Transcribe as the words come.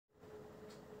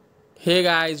Hey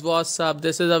guys what's up,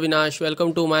 this is Avinash.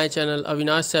 Welcome to my channel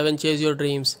Avinash 7 chase your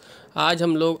dreams. आज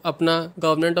हम लोग अपना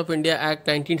government of India act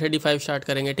 1935 start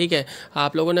करेंगे। ठीक है,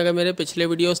 आप लोगों ने अगर मेरे पिछले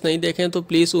वीडियोस नहीं देखे हैं तो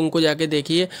प्लीज़ उनको जाके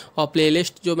देखिए, और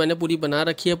प्लेलिस्ट जो मैंने पूरी बना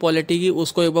रखी है पॉलिटी की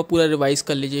उसको एक बार पूरा रिवाइज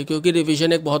कर लीजिए, क्योंकि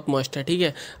रिवीजन एक बहुत मस्ट है। ठीक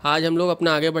है, आज हम लोग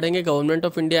अपना आगे बढ़ेंगे गवर्नमेंट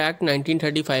ऑफ इंडिया एक्ट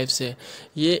 1935 से।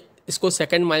 ये इसको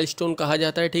सेकंड माइलस्टोन कहा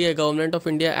जाता है। ठीक है, गवर्नमेंट ऑफ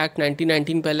इंडिया एक्ट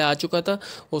 1919 पहले आ चुका था,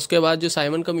 उसके बाद जो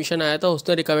साइमन कमीशन आया था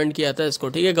उसने रिकमेंड किया था इसको।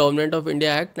 ठीक है, गवर्नमेंट ऑफ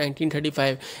इंडिया एक्ट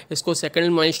 1935 इसको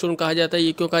सेकंड माइलस्टोन कहा जाता है।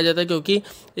 ये क्यों कहा जाता है? क्योंकि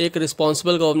एक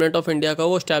रिस्पॉन्सिबल गवर्नमेंट ऑफ इंडिया का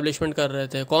वो स्टैब्लिशमेंट कर रहे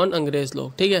थे। कौन? अंग्रेज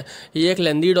लोग। ठीक है, ये एक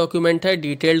लेंदी डॉक्यूमेंट है,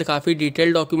 डिटेल्ड, काफ़ी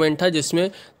डिटेल्ड डॉक्यूमेंट था, जिसमें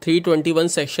 321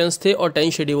 सेक्शंस थे और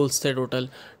 10 शेड्यूल्स थे टोटल।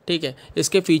 ठीक है,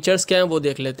 इसके फीचर्स क्या हैं वो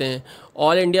देख लेते हैं।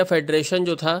 ऑल इंडिया फेडरेशन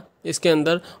जो था इसके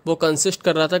अंदर वो कंसिस्ट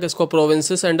कर रहा था किसको?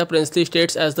 Provinces and the princely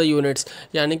states as the units.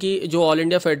 यानी कि जो ऑल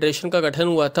इंडिया फेडरेशन का गठन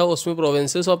हुआ था उसमें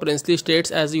प्रोविंसेस और प्रिंसली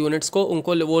स्टेट्स एज यूनिट्स को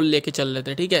उनको वो लेके चल रहे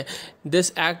थे। ठीक है,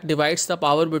 this act divides the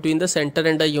power between the centre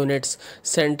and the units.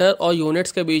 Centre और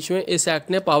यूनिट्स के बीच में इस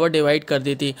एक्ट ने पावर डिवाइड कर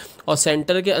दी थी, और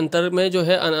सेंटर के अंतर में जो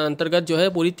है अंतर्गत जो है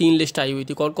पूरी 3 लिस्ट आई हुई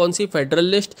थी। कौन कौन सी? फेडरल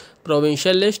लिस्ट,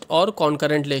 प्रोविंशियल लिस्ट और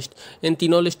कॉन्करेंट लिस्ट। इन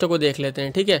तीनों लिस्टों को देख लेते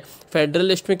हैं। ठीक है, फेडरल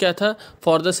लिस्ट में क्या था?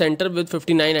 For the centre with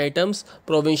 59 items.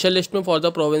 Provincial list में फॉर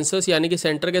द प्रोविंसेस, यानी कि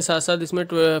सेंटर के साथ साथ इसमें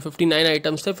 59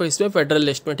 आइटम्स थे, फिर इसमें फेडरल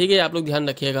लिस्ट में। ठीक है, आप लोग ध्यान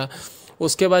रखिएगा।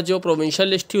 उसके बाद जो प्रोविंशियल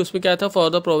लिस्ट थी उसमें क्या था? फॉर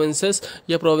द प्रोविंसेस,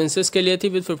 ये प्रोविंसेस के लिए थी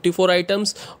विद 54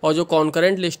 आइटम्स। और जो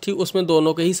कॉन्करेंट लिस्ट थी उसमें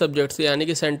दोनों के ही सब्जेक्ट्स थे, यानी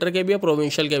कि सेंटर के भी और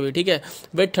प्रोविंशियल के भी। ठीक है,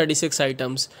 विद 36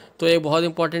 आइटम्स। तो ये बहुत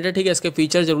इंपॉर्टेंट है। ठीक है, इसके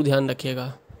फीचर जरूर ध्यान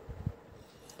रखिएगा।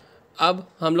 अब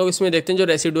हम लोग इसमें देखते हैं जो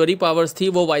रेसिडुअरी पावर्स थी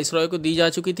वो वाइसरॉय को दी जा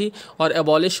चुकी थी, और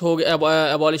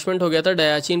एबॉलिशमेंट हो गया था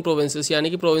डयाचीन प्रोविंसेस, यानी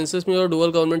कि प्रोविंसेस में जो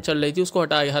डुअल गवर्नमेंट चल रही थी उसको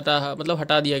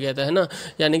हटा दिया गया था, है ना।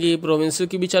 यानी कि प्रोविंसेस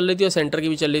की भी चल रही थी और सेंटर की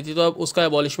भी चल रही थी, तो अब उसका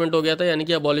एबॉलिशमेंट हो गया था, यानी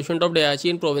कि एबॉलिशमेंट ऑफ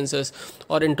डयाचीन प्रोविंसेस।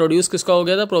 और इंट्रोड्यूस किसका हो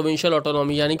गया था? प्रोविंशियल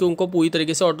ऑटोनॉमी, यानी कि उनको पूरी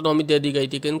तरीके से ऑटोनॉमी दे दी गई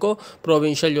थी। किनको?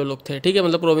 प्रोविंशियल जो लोग थे। ठीक है,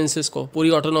 मतलब प्रोविंसेस को पूरी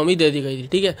ऑटोनॉमी दे दी गई थी।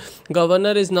 ठीक है,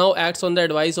 governor is now acts on the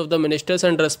advice of the ministers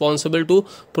and responsible to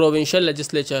provincial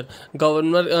legislature.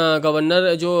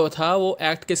 Governor जो था वो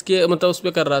एक्ट किसके मतलब उस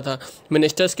पर कर रहा था?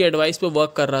 मिनिस्टर्स के एडवाइस पे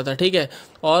वर्क कर रहा था। ठीक है,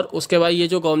 और उसके बाद ये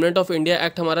जो गवर्नमेंट ऑफ इंडिया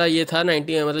एक्ट हमारा ये था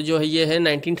 90 मतलब जो है ये है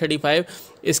 1935।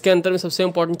 इसके अंदर में सबसे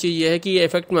इंपॉर्टेंट चीज़ ये है कि ये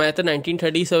इफेक्ट में आया था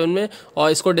 1937 में,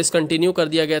 और इसको डिसकंटिन्यू कर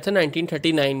दिया गया था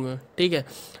 1939 में। ठीक है,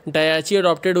 डयाची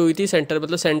अडॉप्टेड हुई थी सेंटर,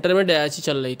 मतलब सेंटर में डयाची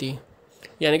चल रही थी,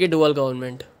 यानी कि डुअल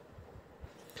गवर्नमेंट।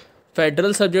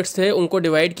 फेडरल सब्जेक्ट्स थे उनको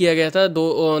डिवाइड किया गया था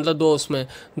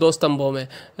दो स्तंभों में,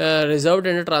 रिजर्व्ड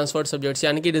एंड ट्रांसफर्ड सब्जेक्ट्स,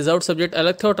 यानी कि रिजर्व्ड सब्जेक्ट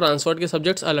अलग थे और ट्रांसफर्ड के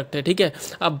सब्जेक्ट्स अलग थे। ठीक है,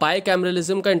 अब बाई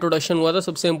कैमरलिज्म का इंट्रोडक्शन हुआ था,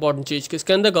 सबसे इंपॉर्टेंट चीज़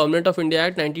किसके अंदर? गवर्नमेंट ऑफ इंडिया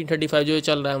एक्ट 1935 जो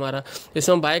चल रहा है हमारा,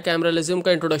 इसमें बाई कैमरलिज्म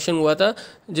का इंट्रोडक्शन हुआ था,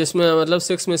 जिसमें मतलब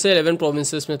 6 में से 11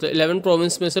 प्रोविंसेस में, तो 11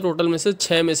 प्रोविंस में से टोटल में से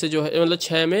 6 में से जो है मतलब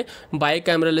 6 में बाई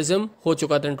कैमरलिज्म हो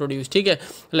चुका था इंट्रोड्यूस। ठीक है,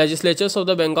 legislatures of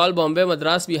the Bengal, Bombay,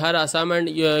 Madras, Bihar, Assam and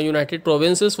United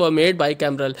provinces were made by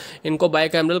cameral. इनको बाई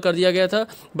कैमरल कर दिया गया था।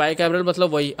 बाई कैमरल मतलब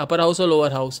वही अपर हाउस और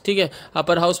लोअर हाउस। ठीक है,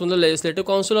 अपर हाउस मतलब लेजिस्लेटिव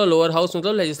काउंसिल और लोअर हाउस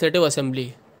मतलब legislative assembly.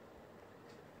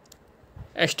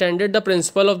 Extended the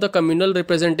principle of the communal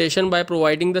representation by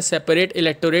providing the separate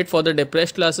electorate for the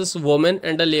depressed classes, women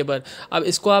and the labor। अब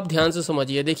इसको आप ध्यान से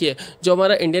समझिए। देखिए, जो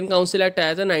हमारा इंडियन काउंसिल एक्ट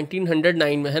आया था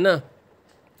 1909 में, है ना,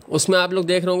 उसमें आप लोग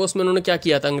देख रहे होंगे उसमें उन्होंने क्या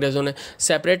किया था? अंग्रेज़ों ने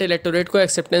सेपरेट इलेक्टोरेट को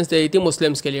एक्सेप्टेंस दे दी थी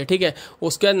मुस्लिम्स के लिए। ठीक है,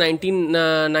 उसके बाद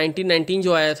 1919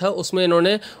 जो आया था उसमें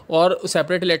इन्होंने और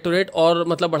सेपरेट इलेक्टोरेट और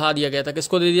मतलब बढ़ा दिया गया था।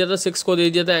 किसको दे दिया था? 6 को दे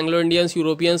दिया था, एंग्लो इंडियंस,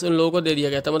 यूरोपियंस, इन लोगों को दे दिया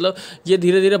गया था। मतलब ये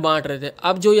धीरे धीरे बांट रहे थे।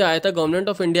 अब जो ये आया था गवर्नमेंट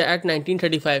ऑफ इंडिया एक्ट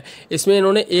 1935, इसमें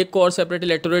इन्होंने एक को और सेपरेट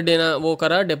इलेक्टोरेट देना वो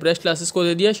करा, डिप्रेस्ड क्लासेस को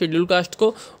दे दिया, शेड्यूल कास्ट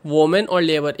को, वोमेन और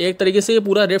लेबर। एक तरीके से ये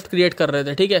पूरा रिफ्ट क्रिएट कर रहे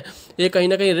थे। ठीक है, ये कहीं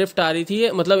ना कहीं रिफ्ट आ रही थी,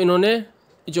 मतलब इन्होंने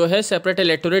जो है सेपरेट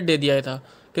इलेक्टोरेट दे दिया था।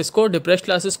 किसको? डिप्रेस्ड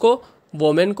क्लासेस को,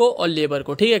 वोमेन को और लेबर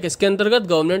को। ठीक है, किसके अंतर्गत?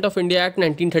 Government of India act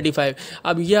 1935।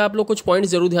 अब ये आप लोग कुछ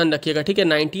पॉइंट्स जरूर ध्यान रखिएगा। ठीक है,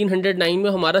 1909 में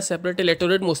हमारा सेपरेट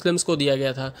इलेक्टोरेट मुस्लिम्स को दिया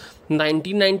गया था।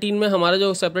 1919 में हमारा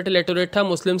जो सेपरेट इलेक्टोरेट था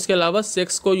मुस्लिम्स के अलावा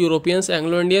 6 को यूरोपियंस,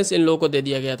 एंग्लो इंडियंस, इन लोगों को दे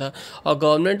दिया गया था। और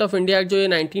गवर्नमेंट ऑफ इंडिया एक्ट जो ये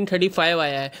 1935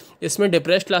 आया है इसमें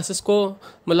डिप्रेस्ड क्लासेस को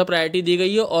मतलब प्रायोरिटी दी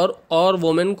गई है, और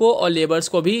वोमेन को और लेबर्स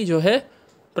को भी जो है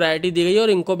प्रायोरिटी दी गई है, और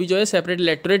इनको भी जो है सेपरेट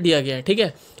इलेक्टोरेट दिया गया है। ठीक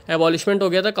है, एबॉलिशमेंट हो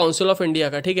गया था काउंसिल ऑफ इंडिया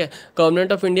का। ठीक है,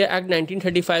 गवर्नमेंट ऑफ इंडिया एक्ट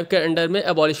 1935 के अंडर में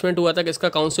एबॉलिशमेंट हुआ था किसका?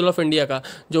 काउंसिल ऑफ इंडिया का,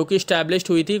 जो कि इस्टेब्लिश्ड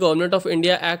हुई थी गवर्नमेंट ऑफ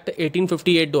इंडिया एक्ट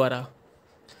 1858 द्वारा।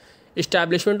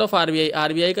 इस्टेब्लिशमेंट ऑफ आरबीआई,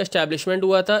 आरबीआई का इस्टेब्लिशमेंट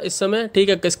हुआ था इस समय, ठीक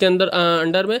है, किसके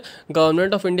अंडर में,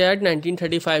 गवर्नमेंट ऑफ इंडिया एक्ट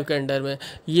 1935 के अंडर में।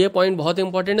 ये पॉइंट बहुत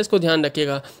इंपॉर्टेंट है, इसको ध्यान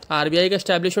रखिएगा। आरबीआई का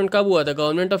इस्टेब्लिशमेंट कब हुआ था,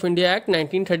 गवर्नमेंट ऑफ इंडिया एक्ट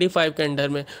 1935 के अंडर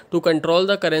में, to control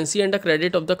the currency and the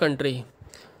credit of the country.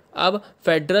 अब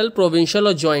फेडरल, प्रोविंशियल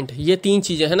और जॉइंट, ये तीन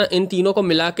चीज़ें हैं ना, इन तीनों को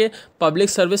मिला के पब्लिक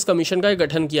सर्विस कमीशन का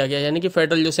गठन किया गया, यानी कि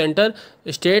फेडरल जो सेंटर,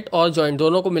 स्टेट और जॉइंट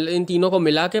दोनों को इन तीनों को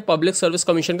मिला के पब्लिक सर्विस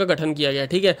कमीशन का गठन किया गया,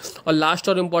 ठीक है। और लास्ट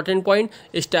और important point,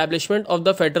 establishment of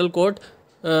the federal court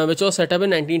which was setup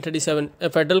in 1937,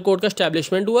 federal court का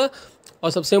स्टैब्लिशमेंट हुआ।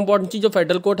 और सबसे इंपॉर्टेंट चीज़, जो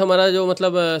फेडरल कोर्ट हमारा जो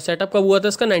मतलब सेटअप कब हुआ था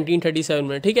इसका, 1937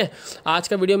 में, ठीक है। आज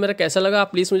का वीडियो मेरा कैसा लगा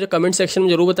आप प्लीज़ मुझे कमेंट सेक्शन में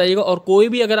जरूर बताइएगा, और कोई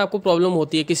भी अगर आपको प्रॉब्लम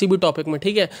होती है किसी भी टॉपिक में,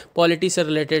 ठीक है, पॉलिटी से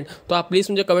रिलेटेड, तो आप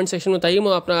प्लीज़ मुझे कमेंट सेक्शन में बताइए,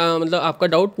 मैं अपना मतलब आपका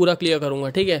डाउट पूरा क्लियर करूँगा,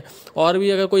 ठीक है। और भी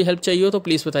अगर कोई हेल्प चाहिए हो तो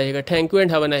प्लीज़ बताइएगा। Thank you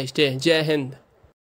and have a nice day. जय हिंद।